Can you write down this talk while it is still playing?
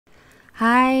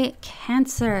Hi,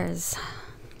 Cancers.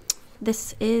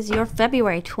 This is your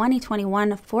February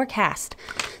 2021 forecast.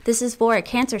 This is for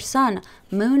Cancer Sun,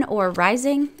 Moon, or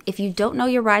Rising. If you don't know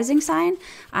your rising sign,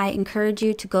 I encourage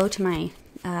you to go to my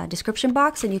description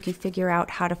box and you can figure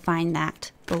out how to find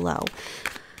that below.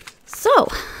 So,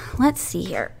 let's see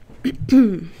here.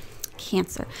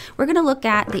 Cancer. We're going to look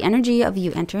at the energy of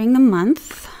you entering the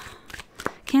month.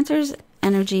 Cancer's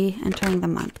energy entering the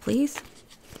month, please.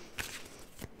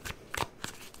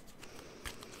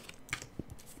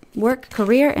 Work,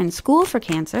 career, and school for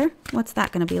Cancer. What's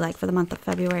that going to be like for the month of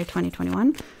February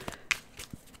 2021?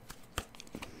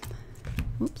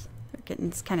 Oops, they're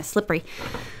getting kind of slippery.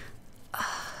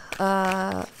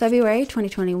 February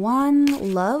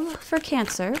 2021, love for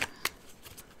Cancer.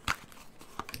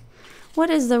 What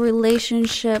is the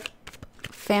relationship,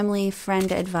 family,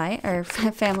 friend advice, or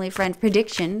family, friend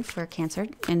prediction for Cancer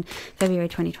in February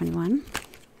 2021?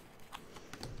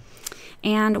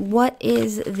 And what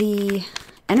is the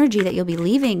energy that you'll be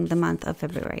leaving the month of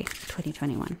February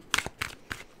 2021?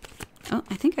 Oh,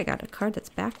 I think I got a card that's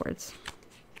backwards.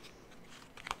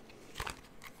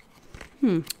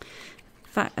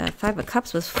 Five of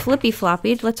Cups was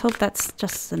flippy-floppied. Let's hope that's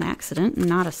just an accident and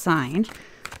not a sign.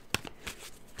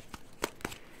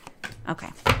 Okay.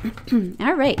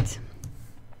 All right.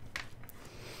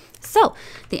 So,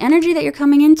 the energy that you're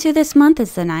coming into this month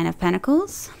is the Nine of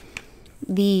Pentacles.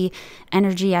 The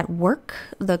energy at work,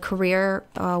 the career,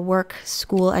 work,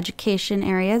 school, education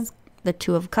areas, the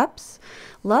Two of Cups.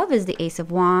 Love is the Ace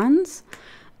of Wands.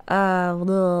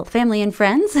 Family and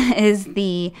friends is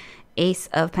the Ace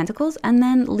of Pentacles. And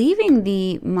then leaving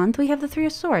the month, we have the Three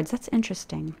of Swords. That's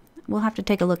interesting. We'll have to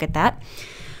take a look at that.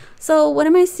 So what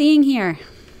am I seeing here?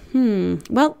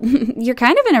 Well, you're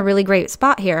kind of in a really great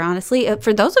spot here, honestly.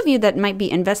 For those of you that might be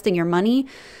investing your money,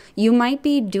 you might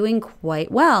be doing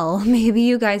quite well. Maybe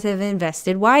you guys have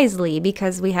invested wisely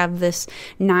because we have this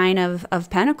Nine of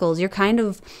Pentacles. You're kind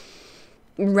of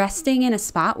resting in a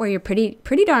spot where you're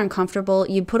pretty darn comfortable.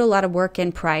 You put a lot of work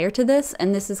in prior to this,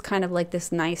 and this is kind of like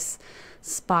this nice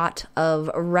spot of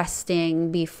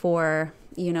resting before,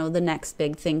 you know, the next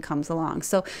big thing comes along.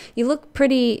 So you look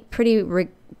pretty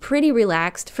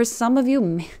relaxed. For some of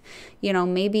you, you know,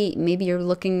 maybe you're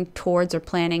looking towards or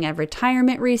planning a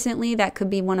retirement recently. That could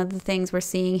be one of the things we're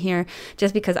seeing here,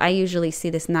 just because I usually see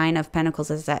this Nine of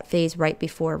Pentacles as that phase right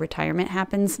before retirement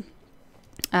happens.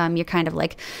 You're kind of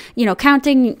like, you know,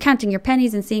 counting your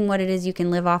pennies and seeing what it is you can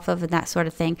live off of and that sort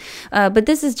of thing. But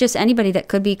this is just anybody that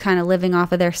could be kind of living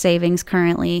off of their savings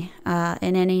currently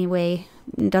in any way.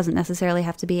 It doesn't necessarily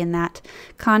have to be in that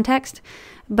context.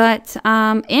 But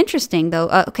interesting, though.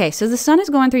 Okay, so the sun is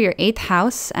going through your 8th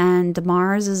house and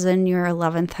Mars is in your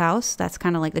 11th house. That's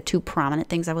kind of like the two prominent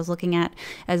things I was looking at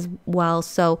as well.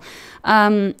 So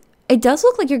it does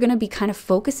look like you're going to be kind of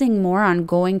focusing more on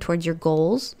going towards your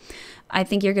goals. I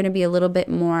think you're going to be a little bit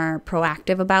more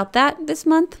proactive about that this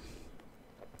month.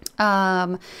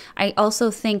 I also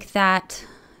think that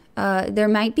there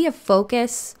might be a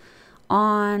focus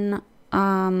on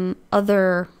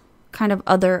other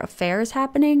affairs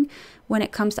happening when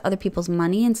it comes to other people's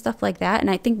money and stuff like that. And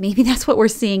I think maybe that's what we're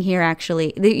seeing here,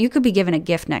 actually. You could be given a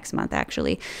gift next month,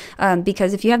 actually.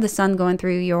 Because if you have the sun going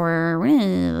through your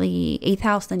 8th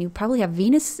house, then you probably have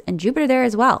Venus and Jupiter there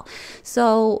as well.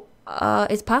 So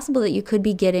it's possible that you could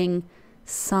be getting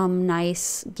some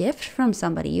nice gift from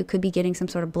somebody. You could be getting some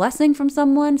sort of blessing from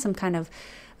someone, some kind of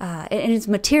and it's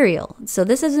material. So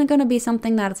this isn't going to be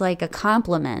something that's like a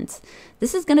compliment.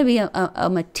 This is going to be a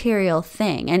material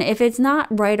thing. And if it's not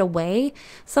right away,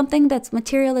 something that's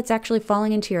material that's actually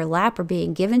falling into your lap or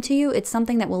being given to you, it's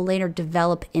something that will later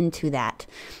develop into that.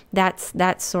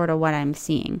 That's sort of what I'm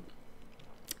seeing.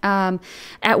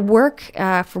 At work,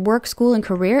 for work, school, and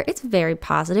career, it's very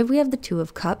positive. We have the Two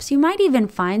of Cups. You might even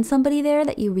find somebody there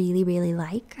that you really, really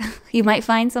like. You might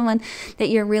find someone that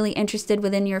you're really interested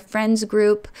within your friends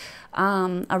group,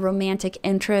 a romantic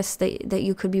interest that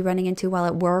you could be running into while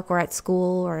at work or at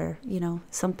school, or, you know,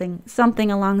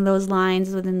 something along those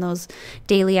lines within those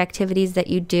daily activities that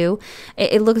you do.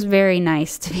 It looks very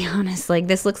nice, to be honest. Like,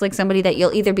 this looks like somebody that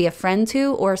you'll either be a friend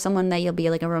to or someone that you'll be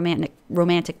like a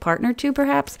romantic partner to,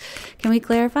 perhaps. Can we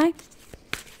clarify?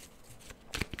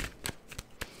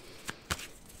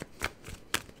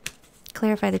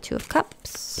 Clarify the Two of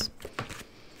Cups.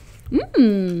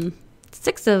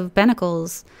 Six of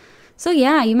Pentacles. So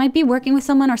yeah, you might be working with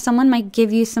someone, or someone might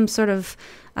give you some sort of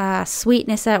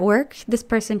sweetness at work. This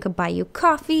person could buy you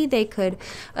coffee. They could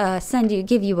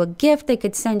give you a gift. They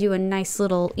could send you a nice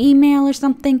little email or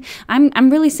something. I'm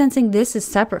really sensing this is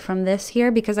separate from this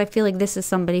here, because I feel like this is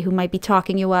somebody who might be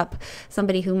talking you up,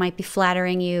 somebody who might be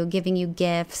flattering you, giving you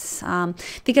gifts.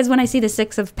 Because when I see the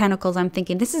Six of Pentacles, I'm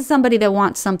thinking this is somebody that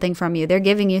wants something from you. They're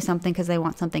giving you something because they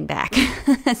want something back.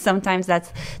 Sometimes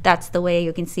that's the way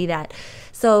you can see that.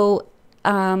 So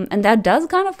and that does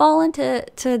kind of fall into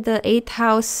the 8th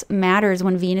house matters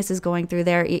when Venus is going through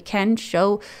there. It can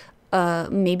show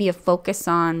maybe a focus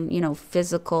on, the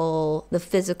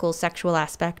physical sexual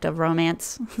aspect of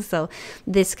romance. So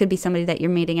this could be somebody that you're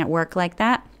meeting at work like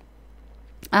that.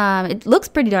 It looks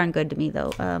pretty darn good to me,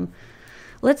 though.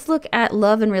 Let's look at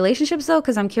love and relationships, though,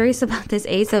 because I'm curious about this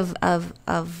Ace of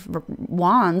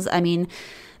Wands. I mean,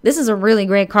 this is a really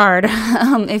great card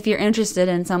if you're interested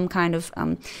in some kind of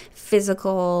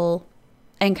physical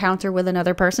encounter with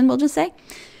another person, we'll just say.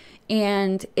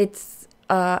 And it's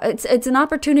an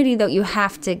opportunity that you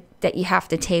have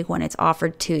to take when it's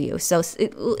offered to you. So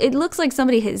it looks like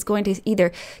somebody is going to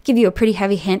either give you a pretty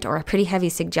heavy hint or a pretty heavy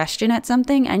suggestion at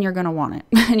something, and you're going to want it.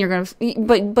 And you're going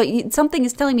to, but something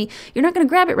is telling me you're not going to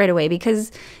grab it right away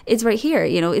because it's right here.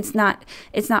 It's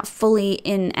not fully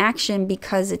in action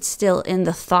because it's still in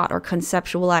the thought or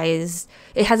conceptualized.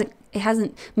 It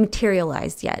hasn't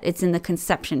materialized yet. It's in the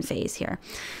conception phase here.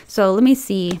 So let me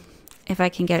see if I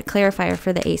can get a clarifier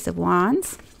for the Ace of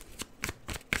Wands.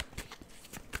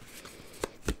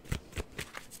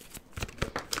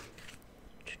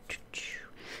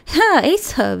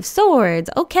 Ace of Swords.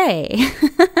 Okay.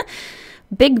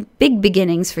 big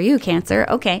beginnings for you, Cancer.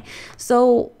 Okay.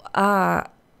 So,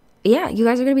 yeah, you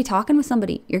guys are going to be talking with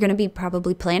somebody. You're going to be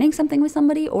probably planning something with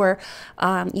somebody, or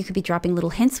you could be dropping little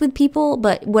hints with people.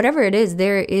 But whatever it is,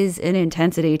 there is an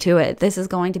intensity to it. This is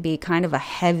going to be kind of a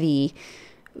heavy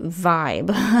vibe,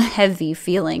 heavy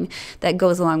feeling that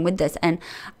goes along with this. And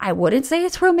I wouldn't say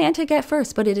it's romantic at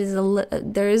first, but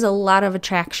there is a lot of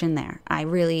attraction there. I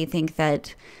really think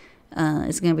that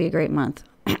it's going to be a great month.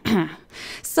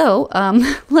 So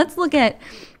let's look at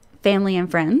family and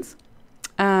friends.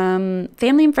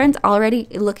 Family and friends already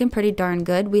looking pretty darn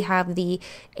good. We have the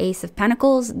Ace of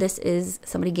Pentacles. This is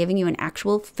somebody giving you an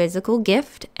actual physical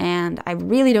gift, and I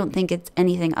really don't think it's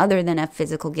anything other than a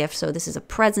physical gift. So this is a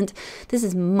present. This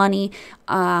is money.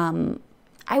 Because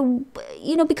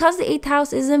the 8th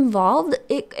house is involved,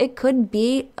 it could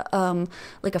be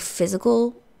like a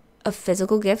physical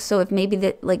gift. So if maybe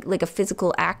that like a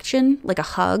physical action, like a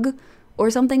hug or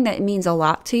something that means a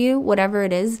lot to you, whatever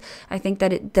it is, I think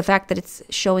that the fact that it's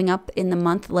showing up in the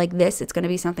month like this, it's going to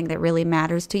be something that really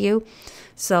matters to you.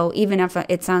 So even if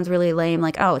it sounds really lame,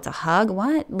 like, oh, it's a hug,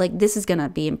 what? Like, this is going to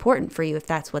be important for you if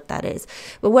that's what that is.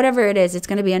 But whatever it is, it's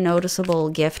going to be a noticeable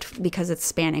gift because it's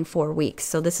spanning 4 weeks.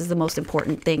 So this is the most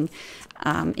important thing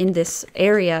in this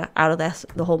area out of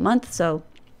the whole month. So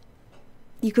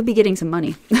you could be getting some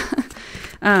money.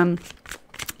 Can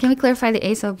we clarify the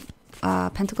Ace of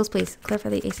Pentacles, please? Clarify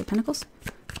the Ace of Pentacles.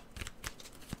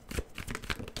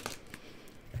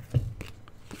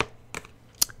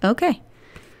 Okay.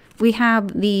 We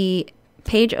have the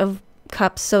Page of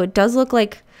Cups. So it does look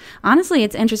like, honestly,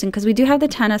 it's interesting because we do have the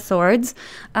Ten of Swords.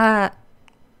 I'm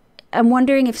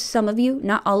wondering if some of you,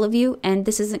 not all of you, and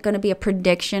this isn't going to be a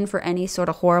prediction for any sort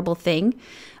of horrible thing.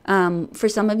 For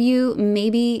some of you,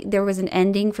 maybe there was an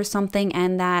ending for something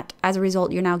and that as a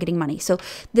result, you're now getting money. So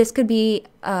this could be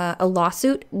a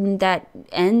lawsuit that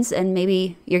ends and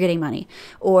maybe you're getting money.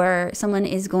 Or someone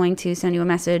is going to send you a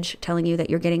message telling you that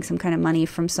you're getting some kind of money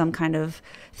from some kind of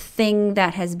thing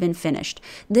that has been finished.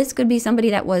 This could be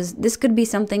something that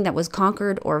was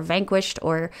conquered or vanquished,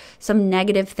 or some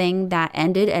negative thing that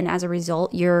ended. And as a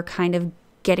result, you're kind of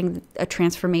getting a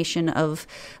transformation of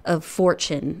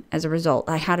fortune as a result.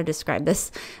 How to describe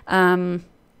this.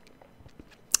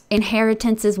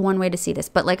 Inheritance is one way to see this.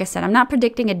 But like I said, I'm not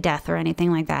predicting a death or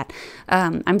anything like that.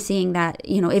 I'm seeing that,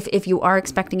 if you are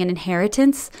expecting an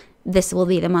inheritance, this will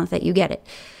be the month that you get it.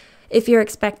 If you're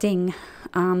expecting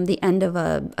the end of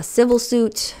a civil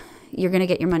suit, you're going to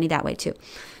get your money that way too.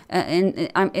 And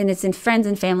it's in friends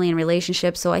and family and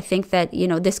relationships. So I think that,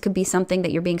 this could be something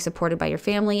that you're being supported by your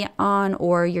family on,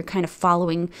 or you're kind of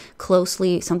following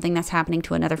closely something that's happening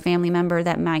to another family member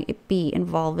that might be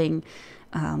involving,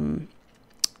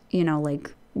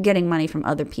 like getting money from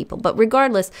other people. But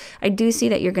regardless, I do see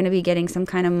that you're going to be getting some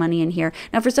kind of money in here.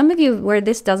 Now, for some of you where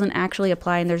this doesn't actually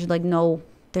apply and there's like no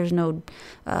you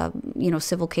know,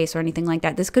 civil case or anything like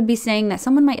that. This could be saying that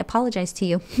someone might apologize to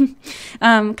you,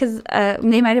 because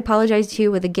they might apologize to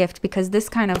you with a gift, because this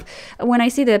kind of, when I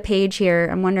see the page here,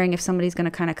 I'm wondering if somebody's going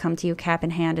to kind of come to you cap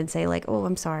in hand and say like, oh,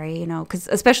 I'm sorry, you know, because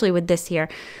especially with this here,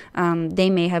 they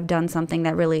may have done something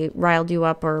that really riled you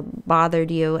up or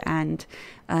bothered you, and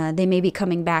they may be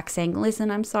coming back saying, listen,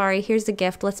 I'm sorry, here's the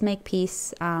gift, let's make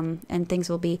peace, and things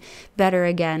will be better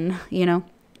again, you know.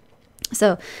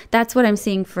 So that's what I'm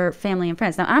seeing for family and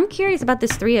friends. Now, I'm curious about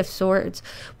this Three of Swords.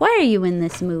 Why are you in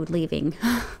this mood leaving?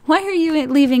 Why are you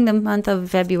leaving the month of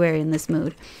February in this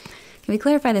mood? Can we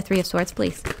clarify the Three of Swords,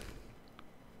 please?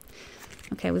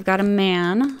 Okay, we've got a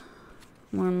man.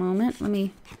 One moment.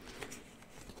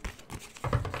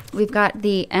 We've got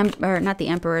the not the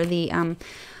Emperor, the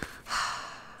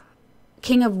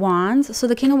King of Wands. So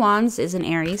the King of Wands is an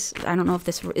Aries. I don't know if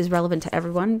this is relevant to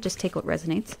everyone. Just take what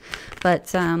resonates.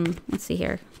 But let's see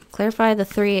here. Clarify the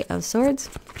Three of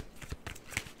Swords.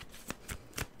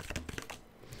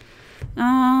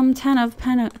 Ten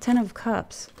of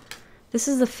Cups. This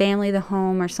is the family, the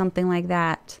home, or something like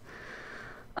that.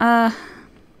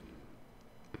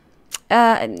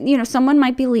 You know, someone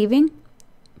might be leaving.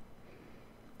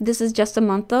 This is just a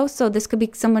month, though, so this could be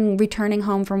someone returning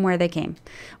home from where they came.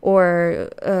 Or,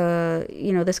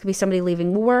 you know, this could be somebody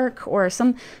leaving work, or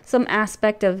some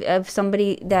aspect of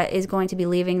somebody that is going to be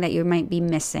leaving that you might be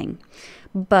missing.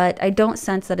 But I don't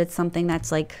sense that it's something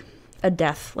that's like a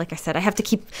death. Like I said, I have to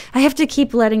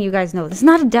keep letting you guys know. This is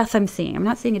not a death I'm seeing. I'm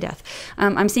not seeing a death.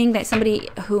 I'm seeing that somebody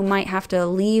who might have to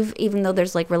leave, even though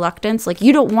there's like reluctance. Like,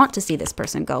 you don't want to see this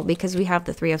person go because we have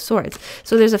the Three of Swords.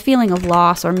 So there's a feeling of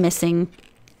loss or missing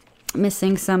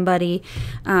somebody,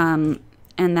 and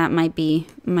that might be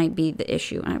the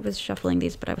issue. I was shuffling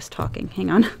these, but I was talking.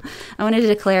 Hang on. I wanted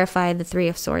to clarify the Three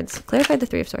of Swords. Clarify the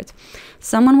Three of Swords.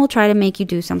 Someone will try to make you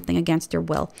do something against your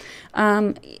will.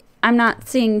 I'm not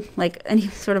seeing like any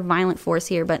sort of violent force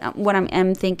here, but what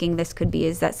I'm thinking this could be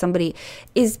is that somebody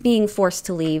is being forced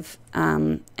to leave,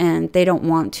 and they don't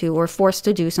want to, or forced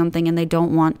to do something and they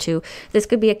don't want to. This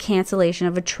could be a cancellation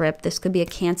of a trip. This could be a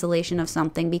cancellation of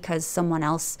something because someone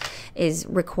else is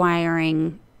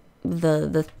requiring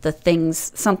the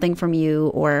things, something from you,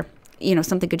 or, you know,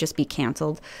 something could just be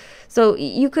canceled. So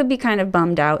you could be kind of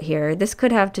bummed out here. This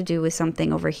could have to do with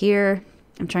something over here.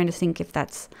 I'm trying to think if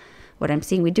that's what I'm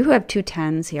seeing. We do have 2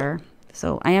 10s here.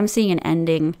 So I am seeing an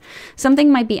ending.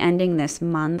 Something might be ending this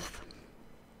month.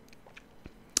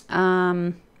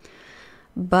 But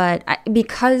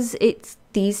because it's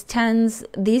these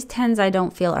 10s I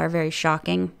don't feel are very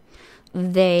shocking.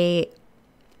 They,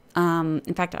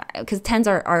 in fact, because 10s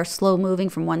are slow moving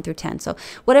from 1 through 10. So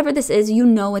whatever this is, you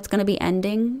know it's going to be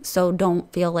ending. So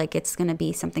don't feel like it's going to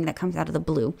be something that comes out of the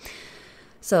blue.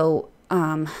 So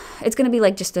it's going to be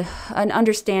like just an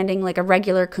understanding, like a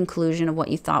regular conclusion of what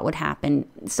you thought would happen.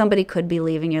 Somebody could be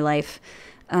leaving your life,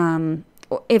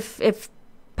 if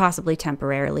possibly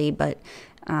temporarily, but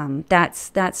that's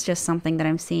just something that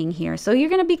I'm seeing here. So you're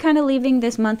going to be kind of leaving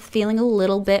this month feeling a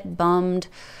little bit bummed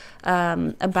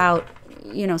about,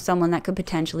 you know, someone that could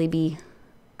potentially be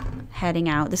heading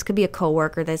out. This could be a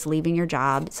coworker that's leaving your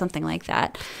job, something like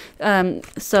that.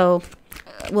 So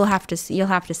you'll have to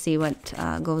see what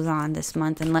goes on this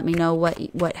month, and let me know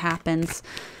what happens.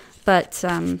 But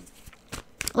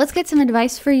let's get some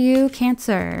advice for you,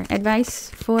 Cancer. Advice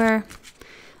for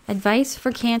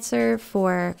Cancer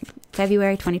for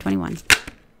February 2021.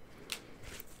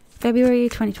 February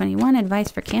 2021, advice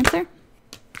for Cancer.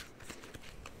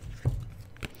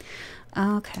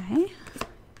 Okay.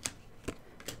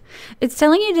 It's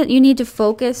telling you that you need to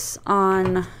focus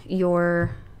on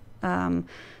your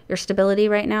stability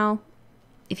right now.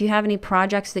 If you have any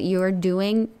projects that you're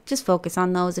doing, just focus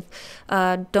on those.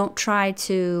 Don't try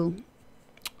to,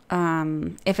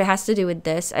 if it has to do with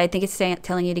this, I think it's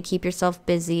telling you to keep yourself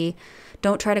busy.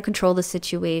 Don't try to control the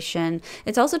situation.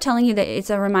 It's also telling you that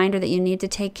it's a reminder that you need to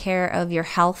take care of your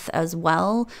health as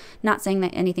well. Not saying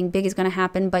that anything big is going to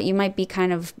happen, but you might be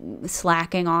kind of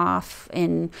slacking off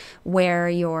in where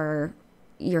your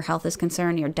health is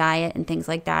concerned, your diet and things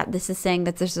like that. This is saying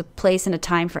that there's a place and a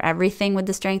time for everything with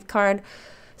the Strength card.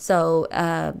 So,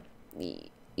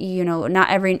 you know,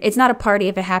 it's not a party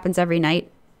if it happens every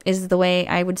night, is the way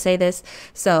I would say this.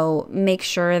 So make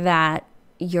sure that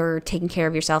you're taking care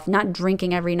of yourself, not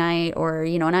drinking every night, or,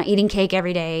 you know, not eating cake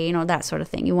every day, you know, that sort of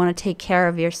thing. You want to take care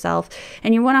of yourself,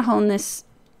 and you want to hone this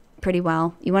pretty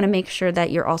well. You want to make sure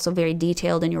that you're also very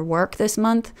detailed in your work this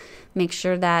month. Make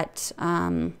sure that,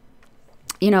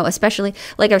 you know, especially,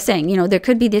 like I was saying, you know, there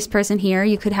could be this person here,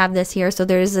 you could have this here. So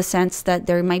there is a sense that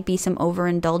there might be some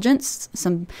overindulgence,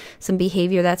 some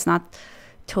behavior that's not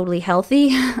totally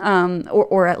healthy,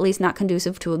 or at least not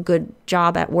conducive to a good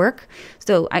job at work.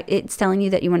 So it's telling you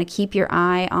that you want to keep your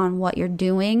eye on what you're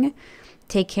doing.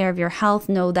 Take care of your health.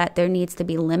 Know that there needs to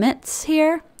be limits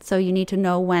here. So you need to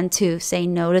know when to say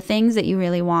no to things that you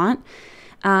really want.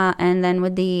 And then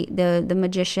with the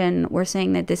Magician, we're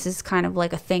saying that this is kind of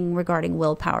like a thing regarding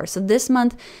willpower. So this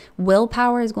month,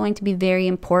 willpower is going to be very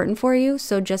important for you.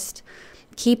 So just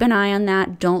keep an eye on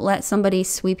that. Don't let somebody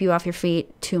sweep you off your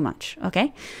feet too much,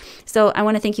 okay? So I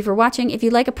want to thank you for watching. If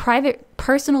you'd like a private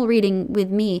personal reading with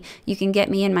me, you can get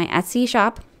me in my Etsy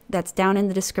shop. That's down in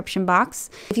the description box.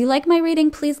 If you like my reading,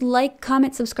 please like,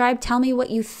 comment, subscribe. Tell me what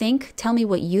you think. Tell me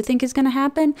what you think is going to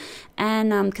happen,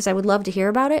 and because I would love to hear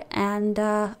about it. And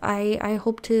I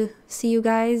hope to see you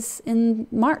guys in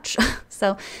March.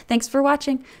 So thanks for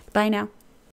watching. Bye now.